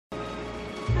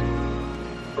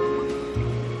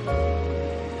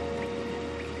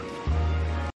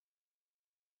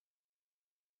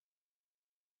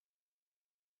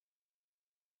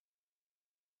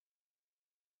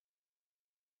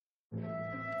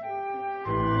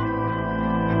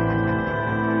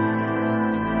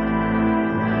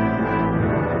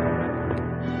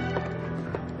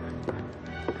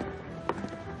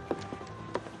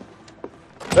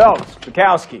Phelps,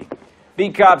 Bukowski.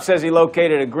 B-Cop says he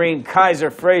located a green Kaiser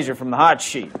Frazer from the hot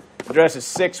sheet. Address is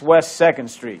 6 West 2nd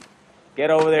Street. Get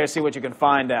over there and see what you can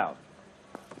find out.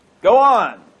 Go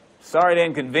on. Sorry to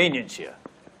inconvenience you.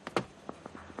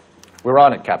 We're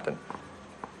on it, Captain.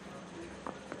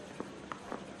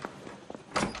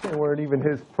 They weren't even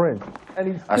his print.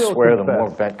 And he's I still swear the confessed. more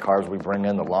bent cars we bring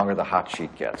in, the longer the hot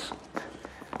sheet gets.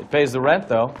 It pays the rent,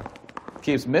 though.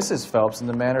 Keeps Mrs. Phelps in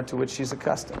the manner to which she's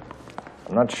accustomed.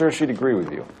 I'm not sure she'd agree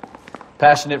with you.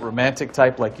 Passionate, romantic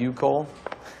type like you, Cole?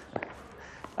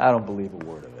 I don't believe a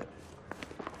word of it.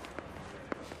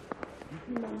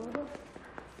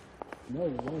 No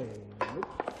way.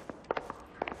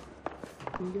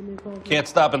 Can't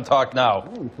stop and talk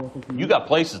now. You got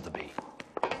places to be.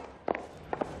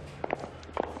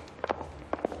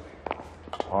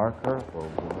 Parker or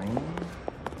Green?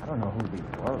 I don't know who these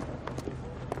were.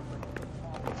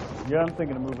 Yeah, I'm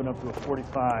thinking of moving up to a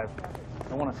 45.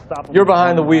 I want to stop. You're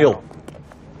behind the wheel.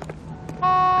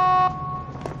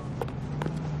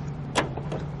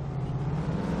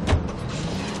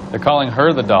 They're calling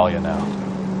her the Dahlia now.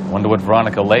 Wonder what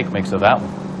Veronica Lake makes of that one.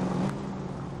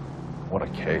 What a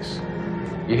case.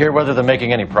 You hear whether they're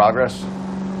making any progress?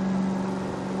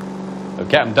 But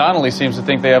Captain Donnelly seems to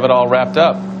think they have it all wrapped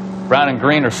up. Brown and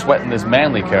Green are sweating this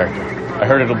Manley character. I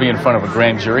heard it'll be in front of a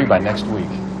grand jury by next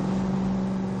week.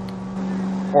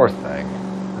 Poor thing.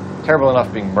 Terrible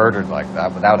enough being murdered like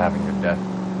that without having your death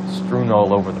strewn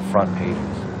all over the front pages.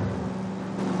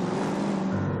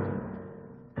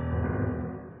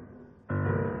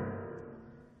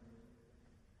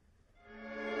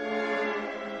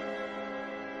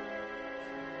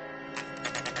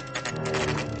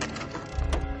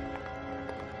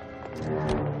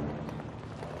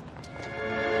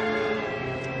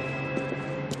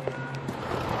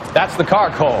 That's the car,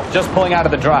 Cole. Just pulling out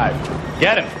of the drive.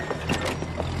 Get him.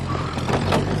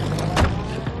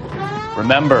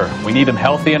 Remember, we need him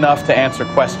healthy enough to answer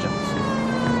questions.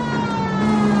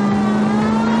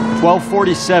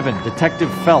 1247,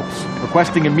 Detective Phelps,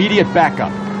 requesting immediate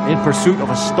backup in pursuit of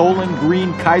a stolen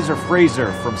green Kaiser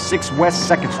Frazer from 6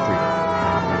 West 2nd Street.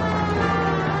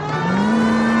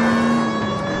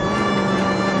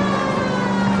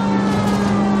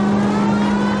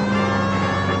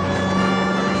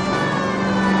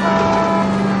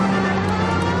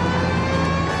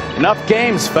 Enough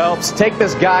games, Phelps. Take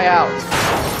this guy out.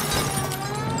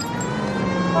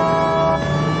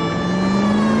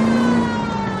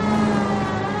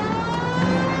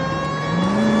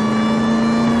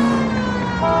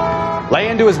 Lay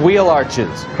into his wheel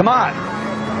arches. Come on.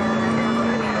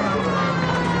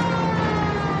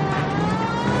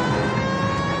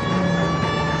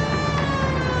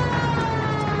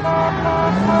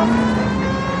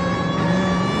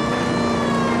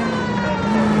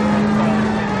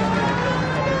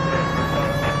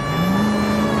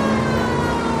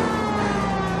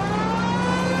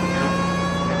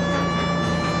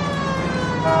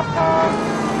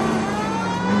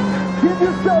 Give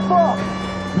yourself up!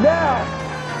 Now!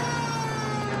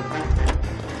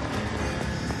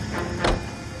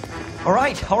 All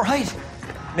right.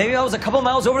 Maybe I was a couple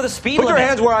miles over the speed Put limit. your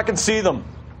hands where I can see them.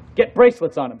 Get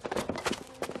bracelets on him.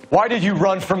 Why did you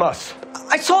run from us?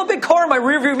 I saw a big car in my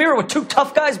rearview mirror with 2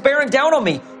 tough guys bearing down on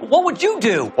me. What would you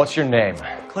do? What's your name?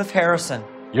 Cliff Harrison.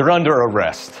 You're under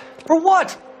arrest. For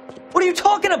what? What are you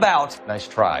talking about? Nice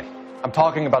try. I'm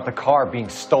talking about the car being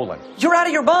stolen. You're out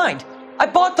of your mind. I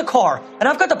bought the car, and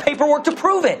I've got the paperwork to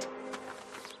prove it.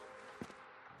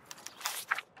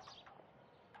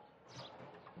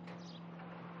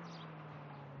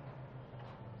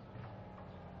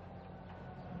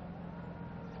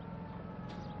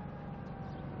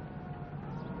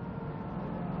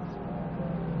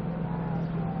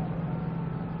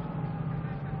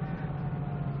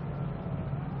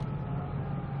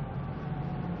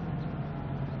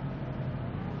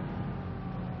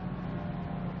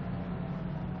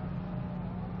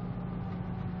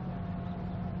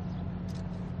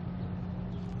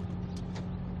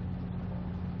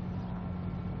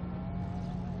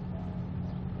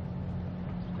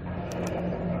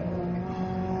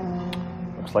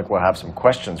 Looks like we'll have some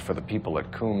questions for the people at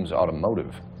Coombs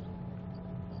Automotive.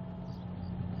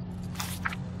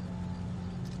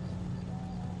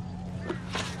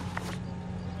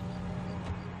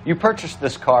 You purchased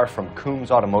this car from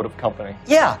Coombs Automotive Company?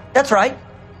 Yeah, that's right.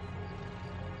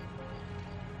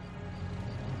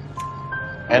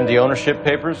 And the ownership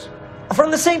papers?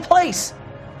 From the same place.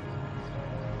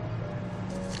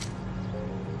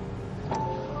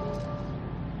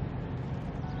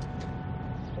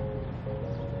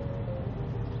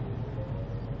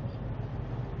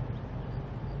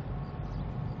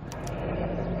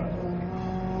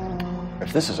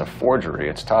 If this is a forgery,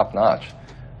 it's top-notch.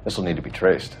 This will need to be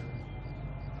traced.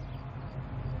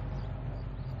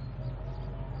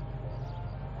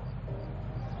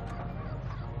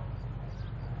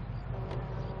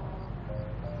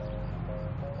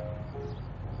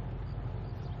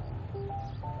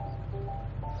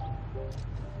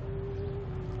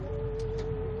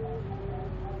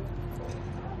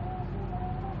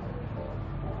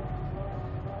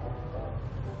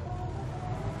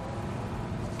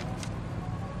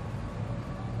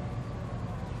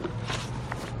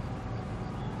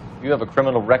 You have a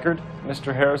criminal record,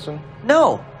 Mr. Harrison?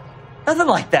 No, nothing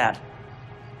like that.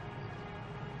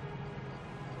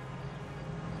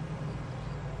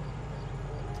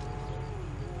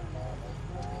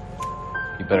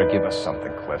 You better give us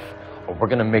something, Cliff, or we're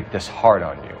gonna make this hard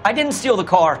on you. I didn't steal the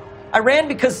car. I ran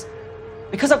because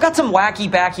I've got some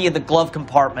wacky-backy in the glove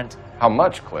compartment. How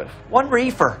much, Cliff? 1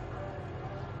 reefer.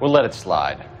 We'll let it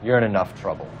slide. You're in enough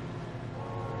trouble.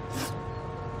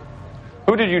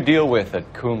 Who did you deal with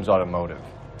at Coombs Automotive?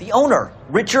 The owner,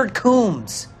 Richard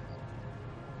Coombs.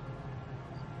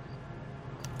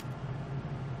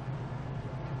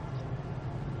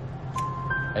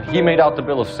 And he made out the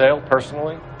bill of sale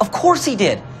personally? Of course he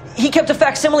did. He kept a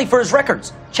facsimile for his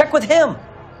records. Check with him.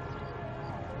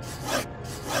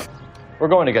 We're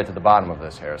going to get to the bottom of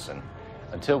this, Harrison.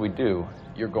 Until we do,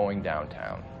 you're going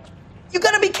downtown. You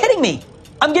gotta be kidding me.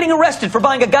 I'm getting arrested for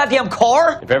buying a goddamn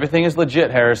car? If everything is legit,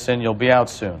 Harrison, you'll be out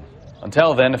soon.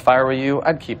 Until then, if I were you,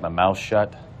 I'd keep my mouth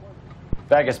shut.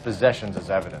 Bag his possessions as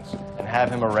evidence, and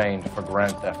have him arraigned for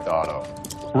grand theft auto.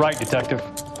 Right, Detective.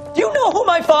 Do you know who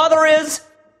my father is?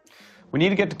 We need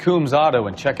to get to Coombs Auto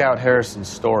and check out Harrison's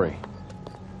story.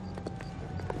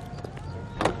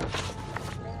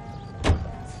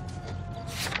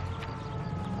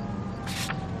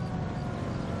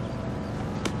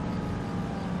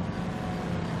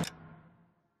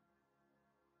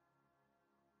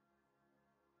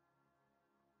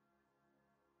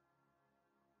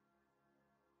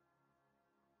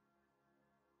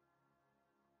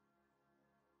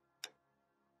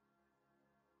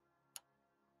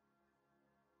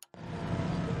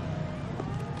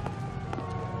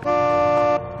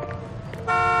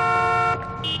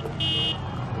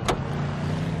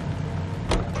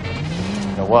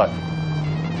 You know what?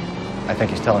 I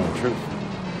think he's telling the truth.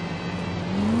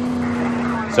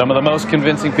 Some of the most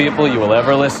convincing people you will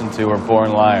ever listen to are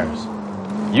born liars.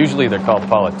 Usually they're called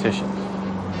politicians.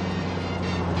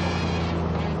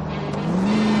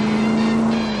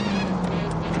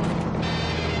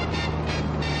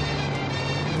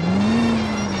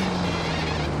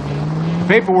 The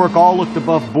paperwork all looked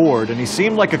above board, and he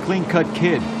seemed like a clean-cut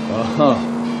kid. Uh-huh.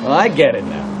 Well, I get it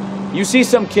now. You see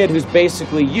some kid who's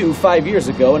basically you 5 years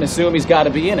ago and assume he's got to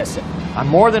be innocent. I'm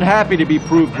more than happy to be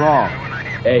proved wrong.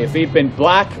 Hey, if he'd been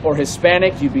black or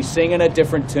Hispanic, you'd be singing a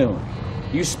different tune.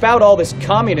 You spout all this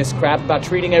communist crap about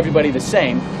treating everybody the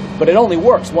same, but it only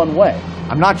works one way.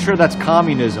 I'm not sure that's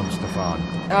communism, Stefan.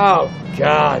 Oh,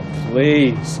 God,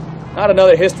 please. Not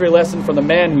another history lesson from the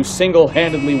man who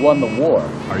single-handedly won the war.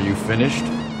 Are you finished?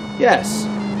 Yes,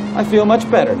 I feel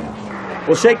much better now.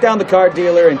 We'll shake down the car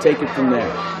dealer and take it from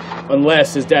there.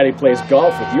 Unless his daddy plays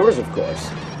golf with yours, of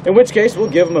course. In which case, we'll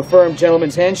give him a firm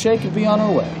gentleman's handshake and be on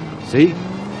our way. See?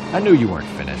 I knew you weren't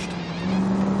finished.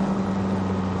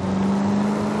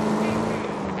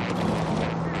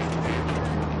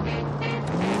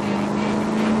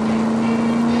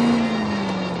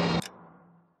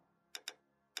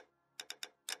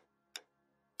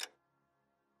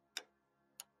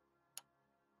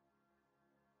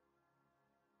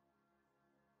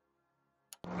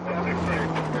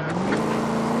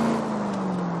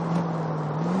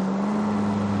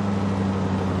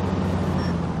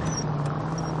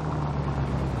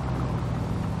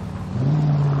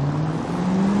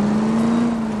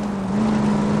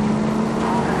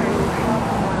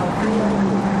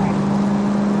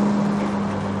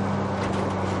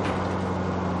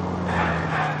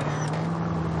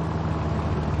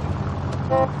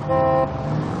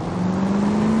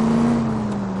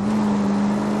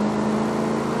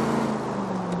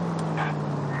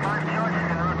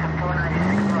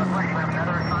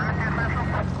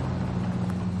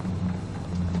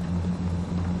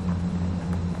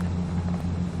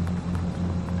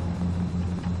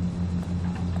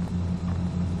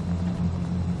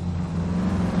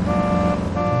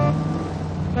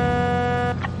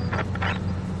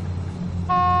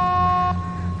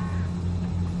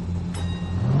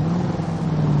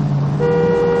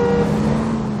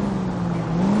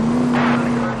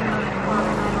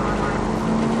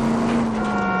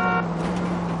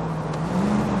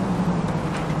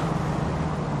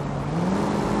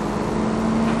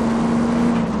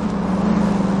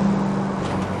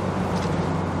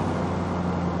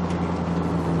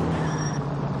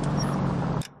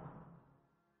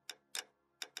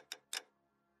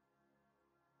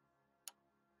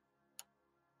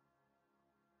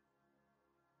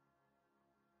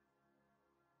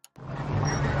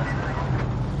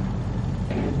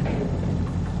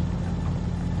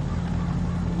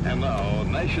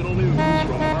 national news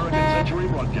from American Century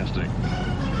Broadcasting.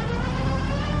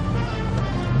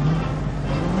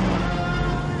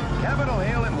 Capitol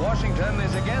Hill in Washington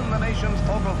is again the nation's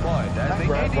focal point as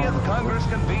the 80th Congress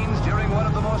convenes during one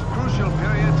of the most crucial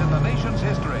periods in the nation's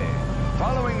history.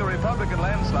 Following the Republican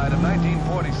landslide of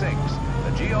 1946,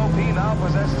 the GOP now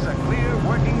possesses a clear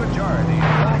working majority in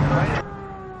both branches.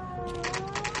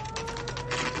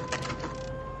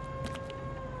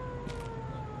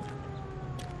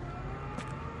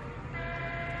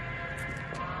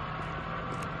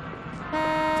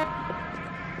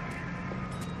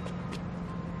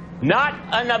 Not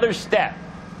another step.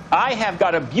 I have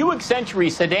got a Buick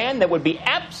Century sedan that would be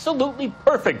absolutely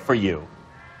perfect for you.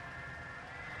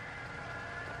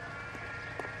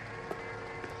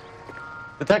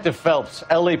 Detective Phelps,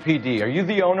 LAPD, are you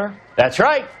the owner? That's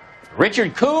right.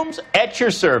 Richard Coombs at your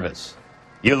service.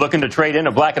 You looking to trade in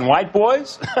a black and white,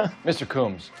 boys? Mr.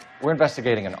 Coombs, we're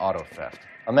investigating an auto theft.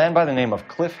 A man by the name of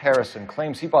Cliff Harrison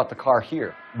claims he bought the car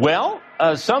here. Well,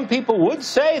 some people would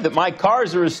say that my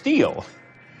cars are a steal.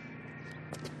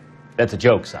 That's a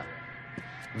joke, son.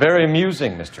 Very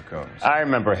amusing, Mr. Coombs. I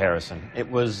remember Harrison. It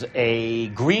was a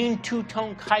green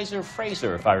two-tone Kaiser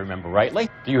Frazer, if I remember rightly.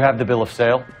 Do you have the bill of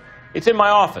sale? It's in my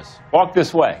office. Walk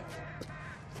this way.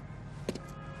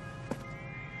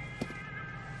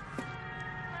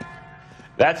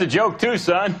 That's a joke too,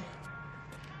 son.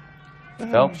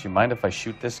 Phelps, you mind if I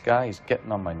shoot this guy? He's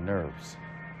getting on my nerves.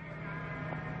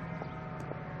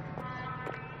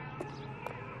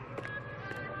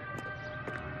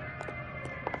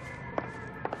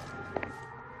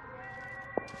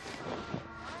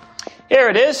 Here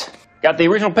it is. Got the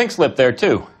original pink slip there,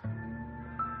 too.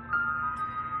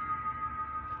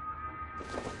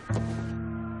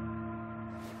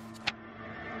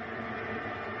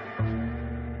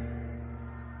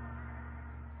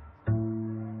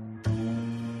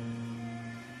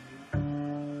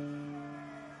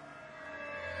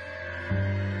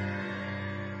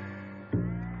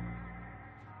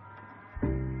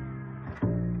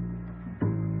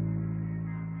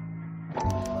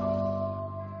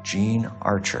 Gene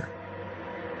Archer,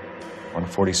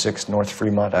 146 North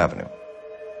Fremont Avenue.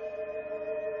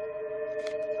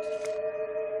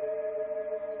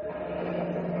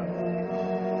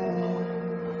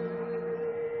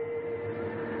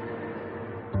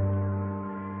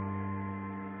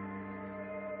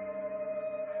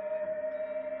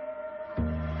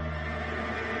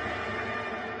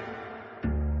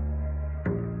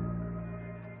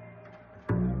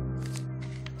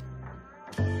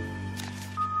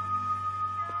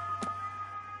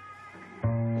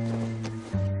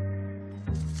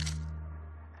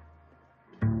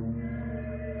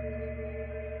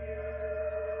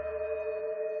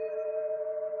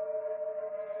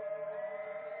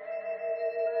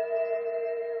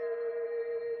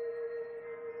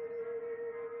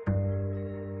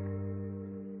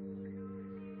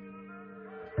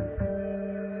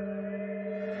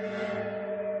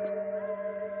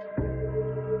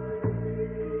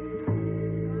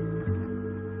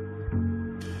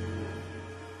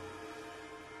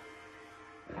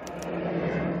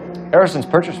 Harrison's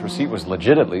purchase receipt was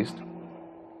legit, at least.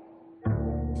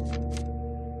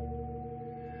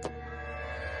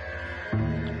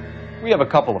 We have a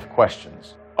couple of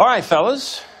questions. All right,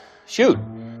 fellas. Shoot.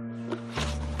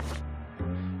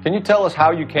 Can you tell us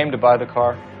how you came to buy the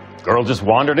car? Girl just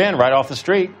wandered in right off the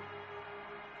street.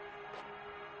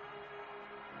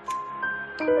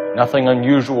 Nothing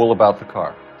unusual about the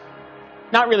car.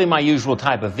 Not really my usual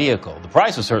type of vehicle. The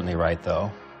price was certainly right, though.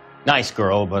 Nice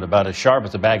girl, but about as sharp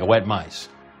as a bag of wet mice.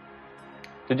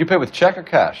 Did you pay with check or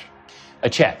cash? A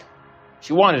check.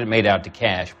 She wanted it made out to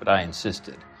cash, but I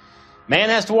insisted. Man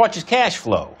has to watch his cash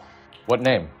flow. What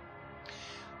name?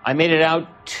 I made it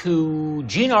out to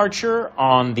Gene Archer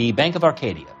on the Bank of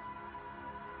Arcadia.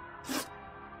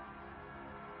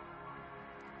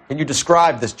 Can you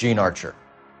describe this Gene Archer?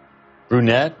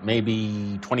 Brunette,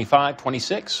 maybe 25,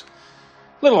 26.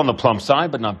 Little on the plump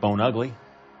side, but not bone ugly.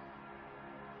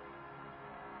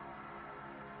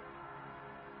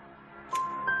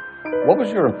 What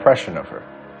was your impression of her?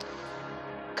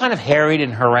 Kind of harried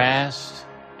and harassed,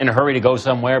 in a hurry to go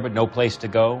somewhere but no place to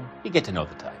go. You get to know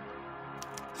the type.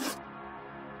 Do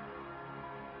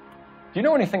you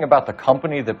know anything about the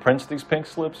company that prints these pink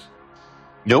slips?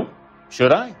 Nope.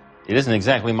 Should I? It isn't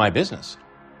exactly my business.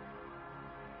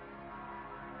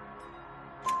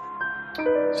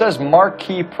 It says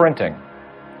Marquee Printing.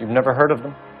 You've never heard of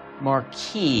them?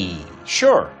 Marquee.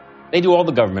 Sure. They do all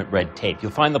the government red tape.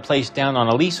 You'll find the place down on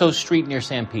Aliso Street near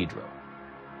San Pedro.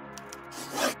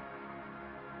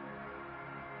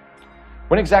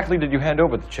 When exactly did you hand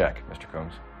over the check, Mr.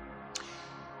 Coombs?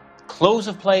 close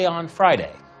of play on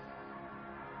Friday.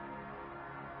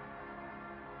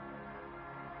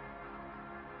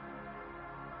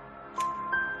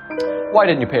 Why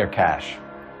didn't you pay her cash?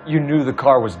 You knew the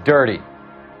car was dirty.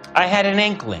 I had an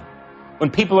inkling.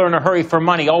 When people are in a hurry for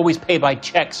money, always pay by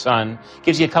check, son.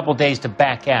 Gives you a couple days to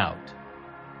back out.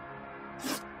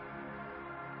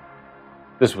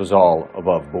 This was all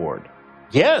above board.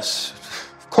 Yes,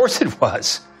 of course it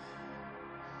was.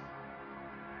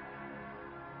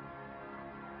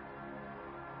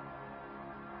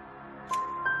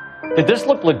 Did this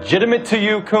look legitimate to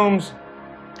you, Coombs?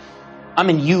 I'm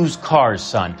in used cars,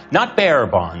 son, not bearer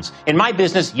bonds. In my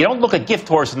business, you don't look a gift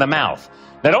horse in the mouth.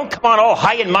 Now don't come on all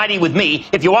high and mighty with me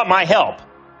if you want my help.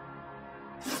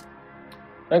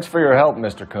 Thanks for your help,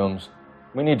 Mr. Coombs.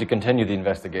 We need to continue the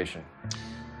investigation.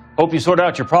 Hope you sort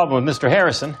out your problem with Mr.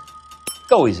 Harrison.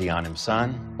 Go easy on him,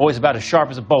 son. Boy's about as sharp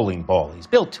as a bowling ball. He's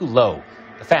built too low.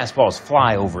 The fastballs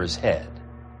fly over his head.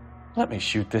 Let me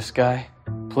shoot this guy,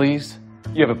 please.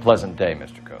 You have a pleasant day,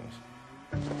 Mr. Coombs.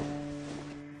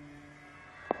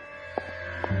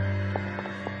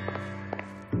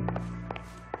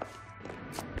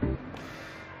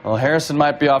 Well, Harrison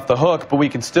might be off the hook, but we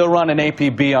can still run an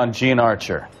APB on Gene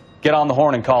Archer. Get on the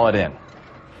horn and call it in.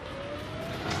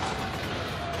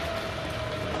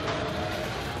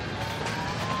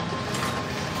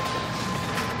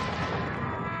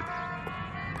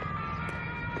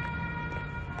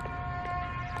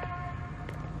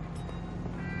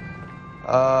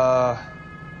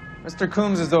 Mr.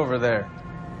 Coombs is over there.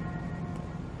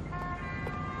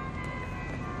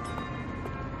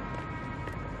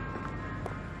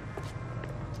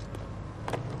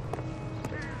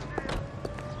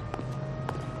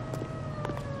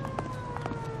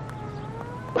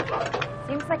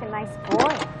 Seems like a nice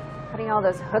boy, putting all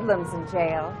those hoodlums in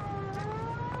jail.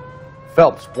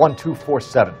 Phelps,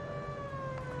 1247.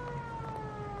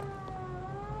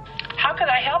 How could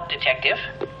I help, Detective?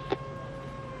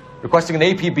 Requesting an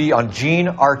APB on Gene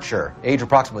Archer, age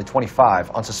approximately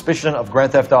 25, on suspicion of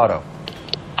Grand Theft Auto.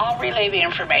 I'll relay the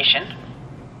information.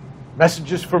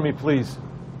 Messages for me, please.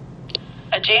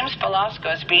 A James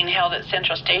Velasco is being held at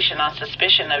Central Station on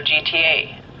suspicion of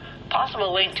GTA.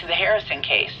 Possible link to the Harrison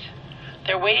case.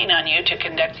 They're waiting on you to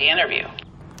conduct the interview.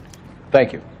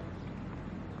 Thank you.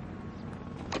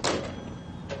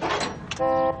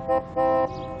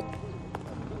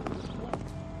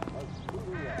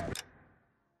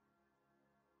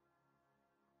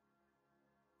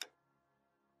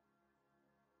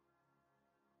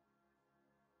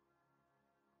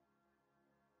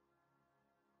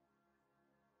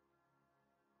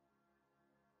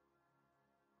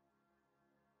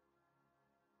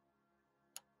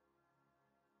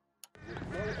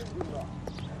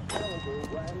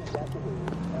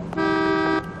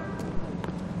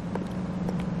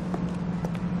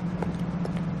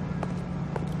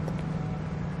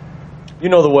 You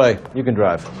know the way. You can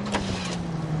drive.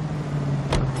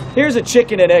 Here's a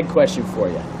chicken and egg question for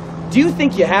you. Do you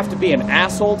think you have to be an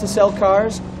asshole to sell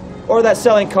cars? Or that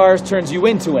selling cars turns you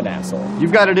into an asshole?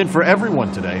 You've got it in for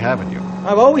everyone today, haven't you?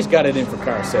 I've always got it in for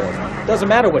car salesmen. Doesn't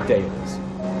matter what day it is.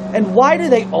 And why do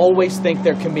they always think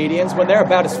they're comedians when they're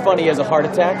about as funny as a heart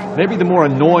attack? Maybe the more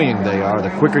annoying they are, the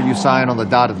quicker you sign on the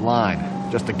dotted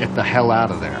line, just to get the hell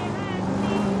out of there.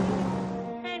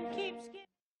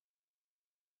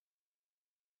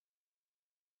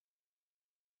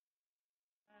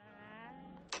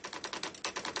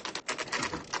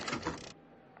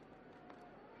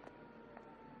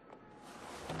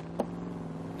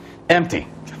 Empty.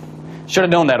 Should have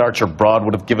known that Archer broad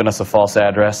would have given us a false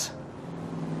address.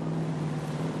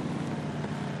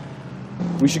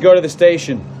 We should go to the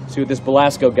station, see what this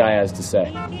Velasco guy has to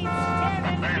say.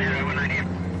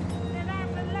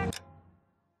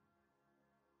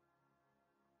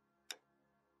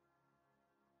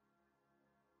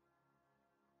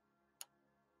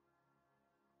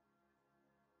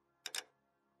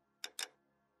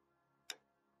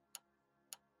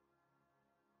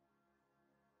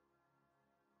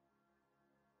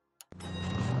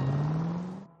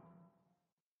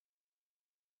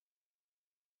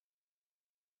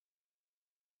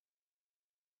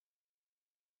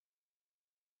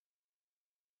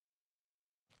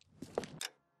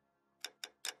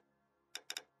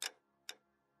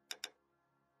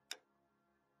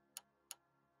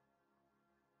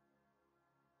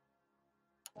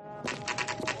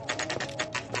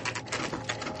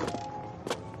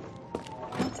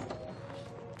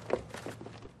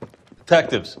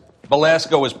 Detectives,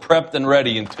 Velasco is prepped and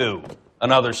ready in 2.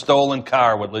 Another stolen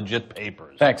car with legit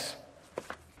papers. Thanks.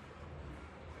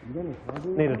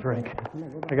 Need a drink.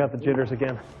 I got the jitters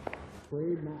again.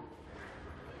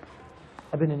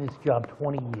 I've been in this job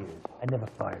 20 years. I never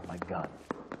fired my gun.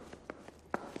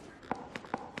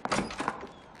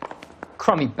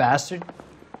 Crummy bastard.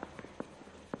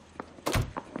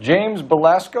 James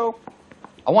Belasco?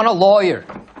 I want a lawyer.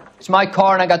 It's my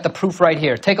car and I got the proof right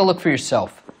here. Take a look for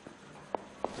yourself.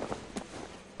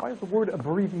 Why is the word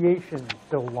abbreviation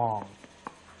so long?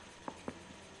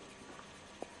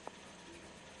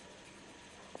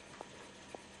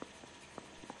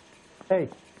 Hey,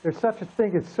 there's such a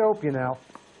thing as soap, you know.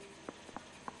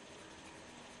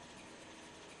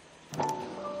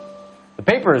 The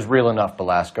paper is real enough,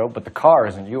 Belasco, but the car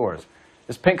isn't yours.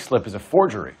 This pink slip is a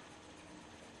forgery.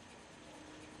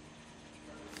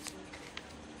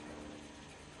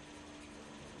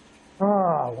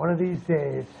 Ah, one of these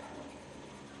days.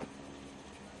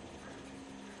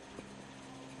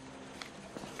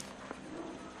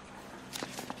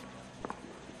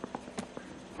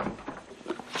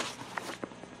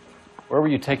 Where were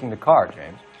you taking the car,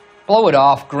 James? Blow it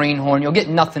off, greenhorn. You'll get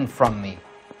nothing from me.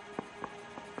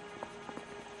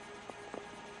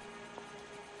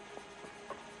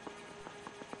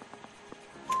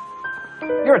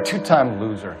 You're a two-time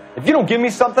loser. If you don't give me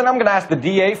something, I'm going to ask the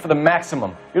DA for the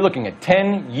maximum. You're looking at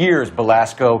 10 years,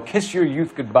 Belasco. Kiss your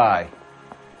youth goodbye.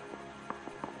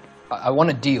 I want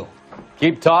a deal.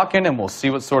 Keep talking and we'll see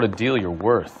what sort of deal you're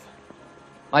worth.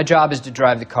 My job is to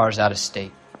drive the cars out of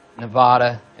state.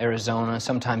 Nevada, Arizona,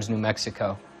 sometimes New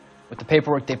Mexico. With the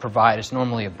paperwork they provide, it's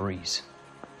normally a breeze.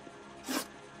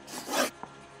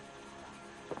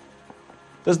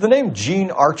 Does the name Jean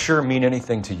Archer mean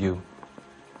anything to you?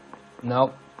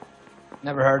 Nope.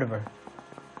 Never heard of her.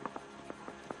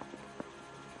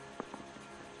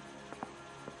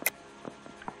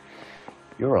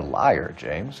 You're a liar,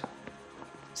 James.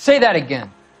 Say that again.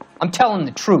 I'm telling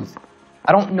the truth.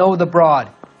 I don't know the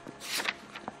broad.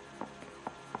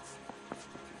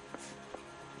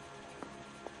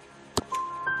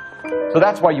 So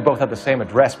that's why you both have the same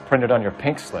address printed on your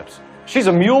pink slips. She's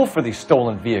a mule for these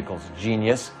stolen vehicles,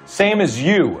 genius. Same as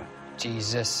you.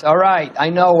 Jesus. All right, I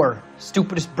know her.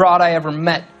 Stupidest broad I ever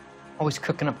met. Always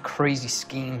cooking up crazy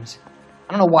schemes.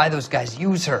 I don't know why those guys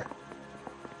use her.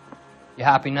 You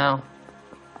happy now?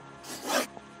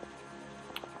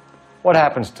 What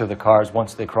happens to the cars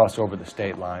once they cross over the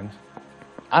state lines?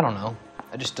 I don't know.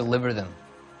 I just deliver them.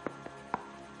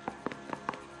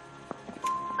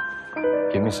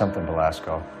 Give me something,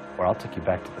 Belasco, or I'll take you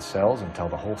back to the cells and tell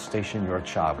the whole station you're a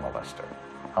child molester.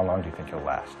 How long do you think you'll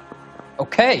last?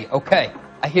 Okay,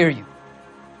 I hear you.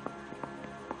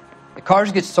 The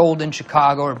cars get sold in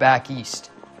Chicago or back east.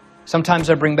 Sometimes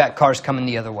I bring back cars coming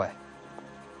the other way.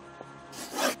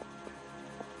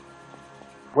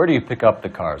 Where do you pick up the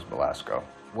cars, Belasco?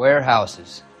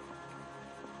 Warehouses.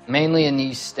 Mainly in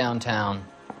East downtown.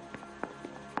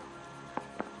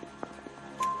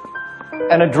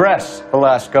 An address,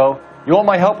 Belasco. You want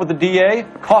my help with the DA?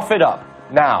 Cough it up,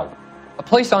 now. A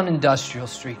place on Industrial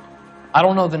Street. I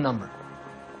don't know the number.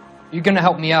 You're gonna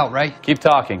help me out, right? Keep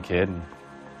talking, kid, and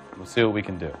we'll see what we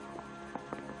can do.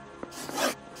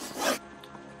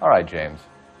 All right, James.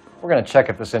 We're gonna check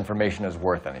if this information is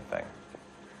worth anything.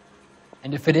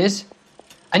 And if it is,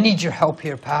 I need your help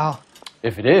here, pal.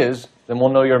 If it is, then we'll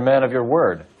know you're a man of your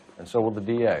word, and so will the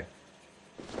DA.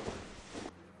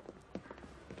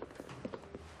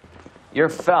 You're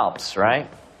Phelps, right?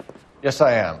 Yes,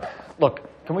 I am. Look,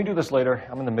 can we do this later?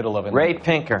 I'm in the middle of it. Ray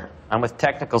Pinker. I'm with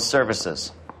Technical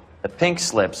Services. The pink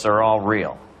slips are all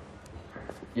real.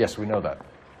 Yes, we know that.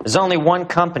 There's only one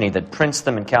company that prints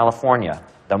them in California,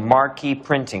 the Marquee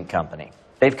Printing Company.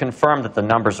 They've confirmed that the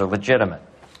numbers are legitimate.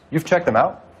 You've checked them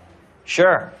out?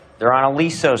 Sure. They're on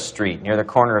Aliso Street, near the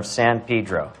corner of San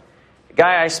Pedro. The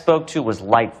guy I spoke to was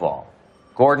Lightval.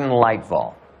 Gordon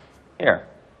Lightval. Here,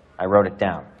 I wrote it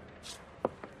down.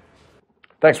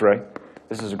 Thanks, Ray.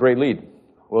 This is a great lead.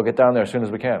 We'll get down there as soon as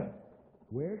we can.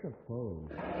 Where's the phone?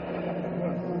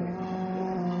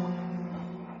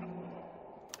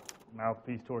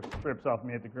 Mouthpiece tore strips off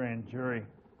me at the grand jury.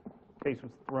 Case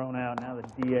was thrown out. Now the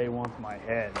DA wants my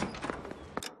head.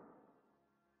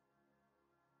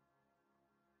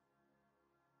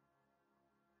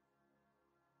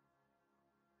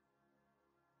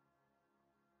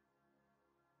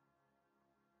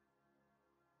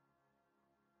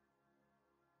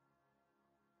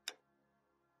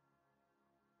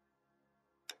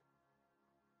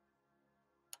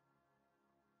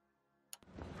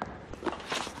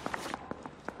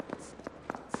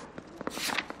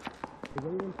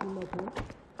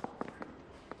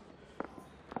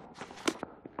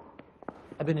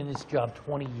 I've been in this job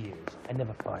 20 years. I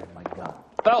never fired my gun.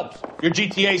 Phelps, your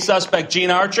GTA suspect, Jean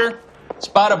Archer,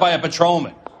 spotted by a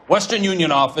patrolman. Western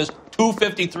Union office,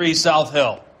 253 South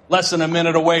Hill. Less than a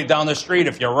minute away down the street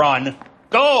if you run.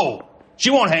 Go! She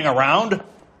won't hang around.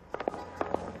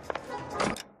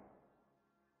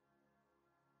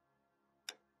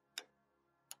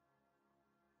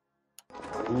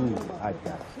 Ooh, I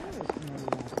got it.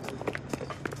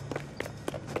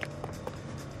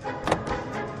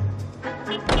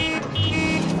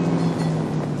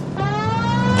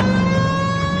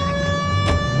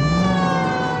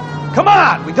 Come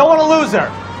on! We don't want to lose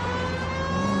her!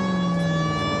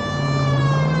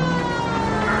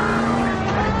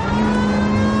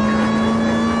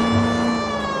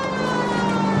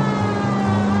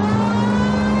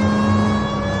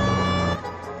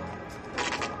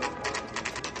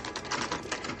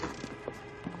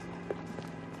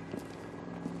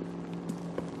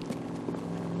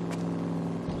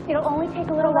 It'll only take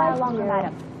a little while longer,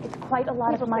 madam. It's quite a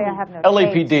lot of money. I have no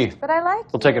LAPD. But I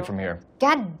like We'll take it from here.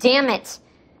 God damn it.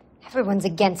 Everyone's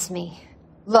against me.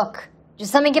 Look,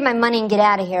 just let me get my money and get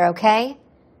out of here, okay?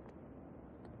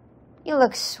 You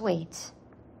look sweet.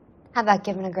 How about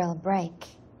giving a girl a break?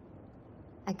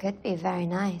 That could be very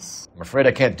nice. I'm afraid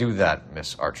I can't do that,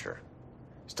 Miss Archer.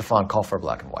 Stefan, call for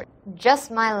black and white.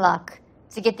 Just my luck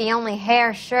to get the only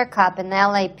hair sure cop in the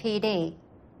LAPD.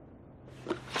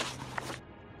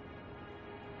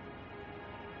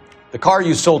 The car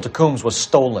you sold to Coombs was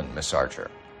stolen, Miss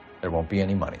Archer. There won't be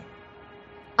any money.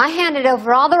 I handed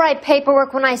over all the right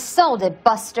paperwork when I sold it,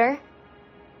 Buster.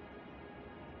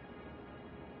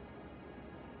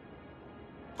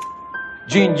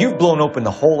 Gene, you've blown open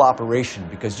the whole operation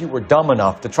because you were dumb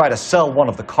enough to try to sell one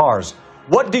of the cars.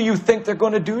 What do you think they're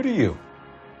going to do to you?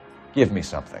 Give me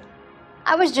something.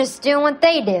 I was just doing what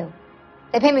they do.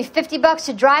 They paid me $50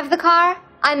 to drive the car.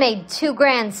 I made $2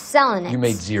 grand selling it. You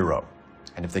made $0.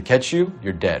 And if they catch you,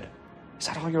 you're dead. Is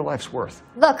that all your life's worth?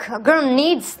 Look, a girl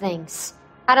needs things.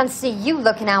 I don't see you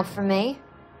looking out for me.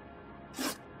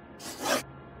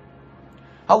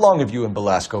 How long have you and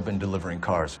Belasco been delivering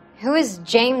cars? Who is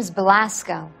James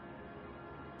Belasco?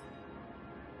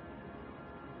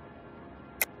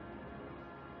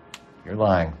 You're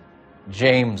lying.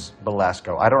 James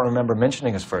Belasco. I don't remember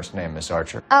mentioning his first name, Miss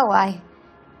Archer. Oh,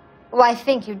 well, I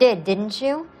think you did, didn't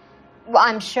you? Well,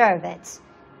 I'm sure of it.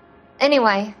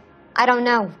 Anyway, I don't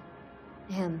know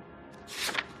him.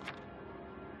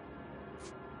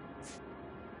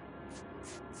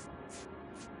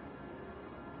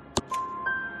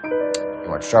 You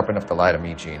aren't sharp enough to lie to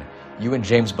me, Gene. You and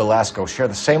James Belasco share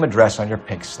the same address on your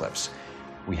pink slips.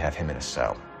 We have him in a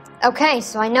cell. Okay,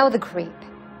 so I know the creep.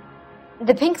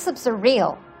 The pink slips are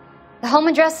real. The home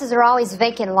addresses are always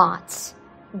vacant lots.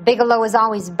 Bigelow is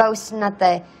always boasting that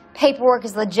the paperwork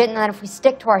is legit and that if we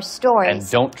stick to our stories... And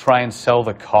don't try and sell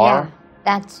the car? Yeah,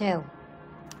 that too.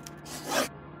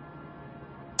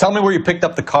 Tell me where you picked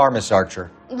up the car, Miss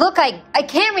Archer. Look, I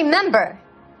can't remember.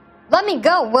 Let me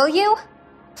go, will you?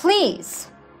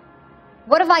 Please.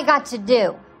 What have I got to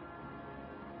do?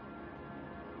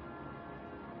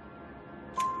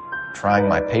 Trying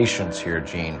my patience here,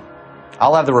 Gene.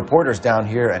 I'll have the reporters down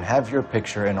here and have your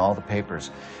picture in all the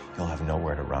papers. You'll have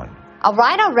nowhere to run. All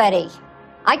right already.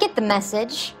 I get the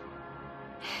message.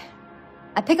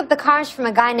 I pick up the cars from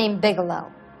a guy named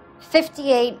Bigelow.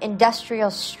 58 Industrial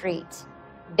Street.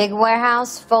 Big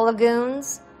warehouse full of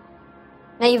goons.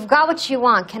 Now you've got what you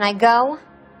want. Can I go?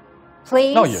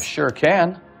 Please? No, you sure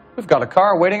can. We've got a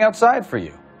car waiting outside for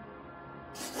you.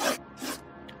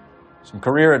 Some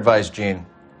career advice, Gene.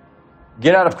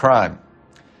 Get out of crime.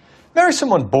 Marry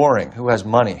someone boring who has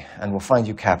money and will find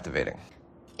you captivating.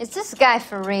 Is this guy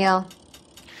for real?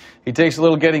 He takes a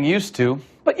little getting used to,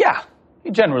 but yeah, he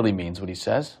generally means what he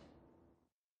says.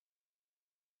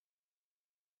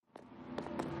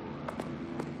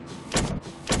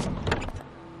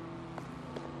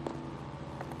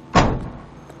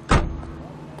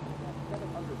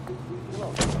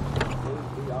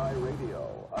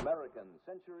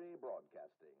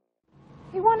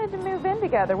 He wanted to move in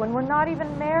together when we're not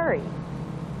even married.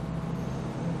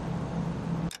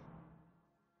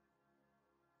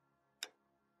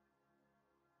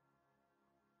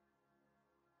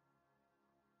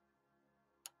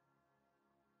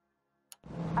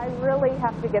 I really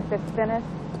have to get this finished.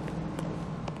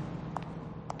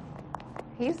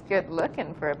 He's good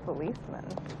looking for a policeman.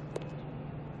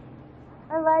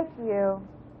 I like you.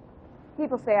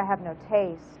 People say I have no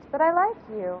taste, but I like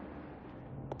you.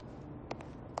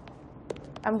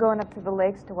 I'm going up to the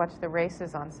lakes to watch the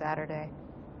races on Saturday.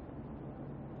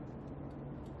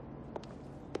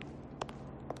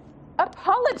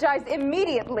 Apologize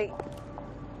immediately.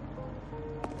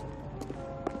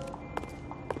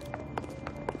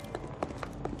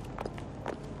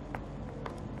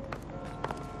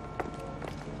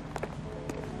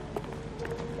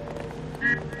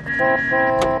 Friendly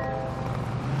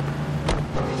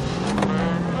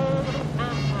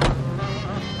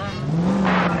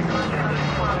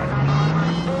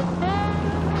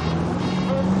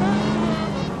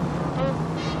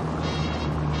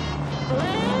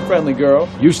girl.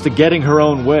 Used to getting her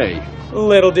own way.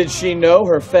 Little did she know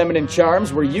her feminine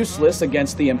charms were useless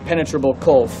against the impenetrable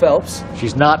Cole Phelps.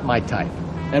 She's not my type.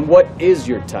 And what is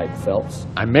your type, Phelps?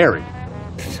 I'm married.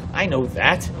 I know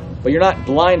that. But you're not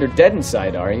blind or dead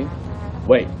inside, are you?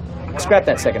 Wait, scrap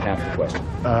that second half of the question.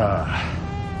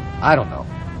 I don't know.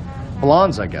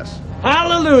 Blondes, I guess.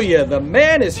 Hallelujah! The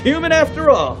man is human after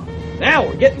all. Now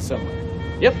we're getting somewhere.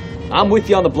 Yep, I'm with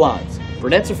you on the blondes.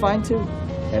 Brunettes are fine too.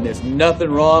 And there's nothing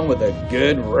wrong with a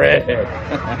good redhead.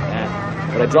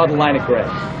 But I draw the line at gray.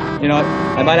 You know what?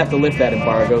 I might have to lift that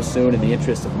embargo soon in the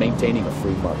interest of maintaining a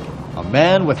free market. A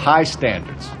man with high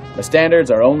standards. The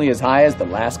standards are only as high as the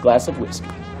last glass of whiskey.